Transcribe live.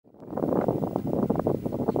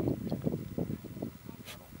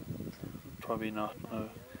Probably not, no.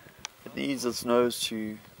 It needs its nose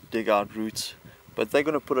to dig out roots, but they're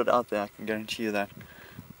going to put it out there, I can guarantee you that.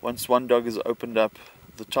 Once one dog has opened up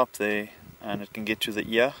the top there and it can get to the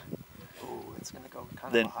ear, it's going to go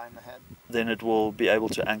kind of behind the head. Then it will be able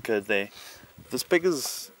to anchor there. This pig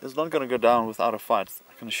is not going to go down without a fight,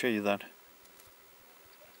 I can assure you that.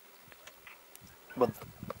 But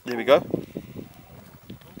there we go.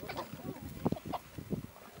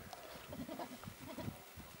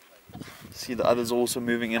 See the others also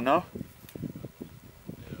moving in now.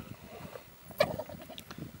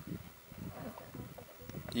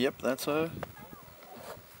 Yep, that's her.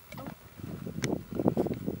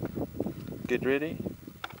 Get ready.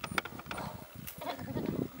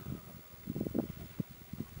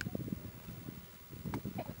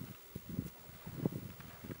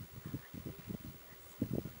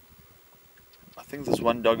 I think this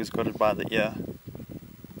one dog has got it by the ear.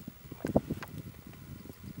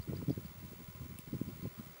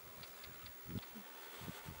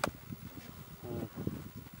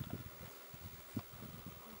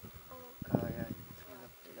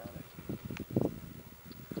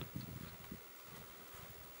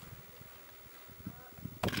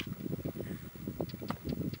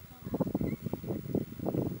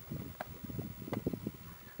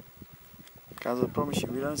 Guys, I promise you,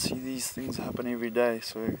 we don't see these things happen every day,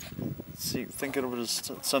 so think of it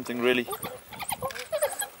as something really.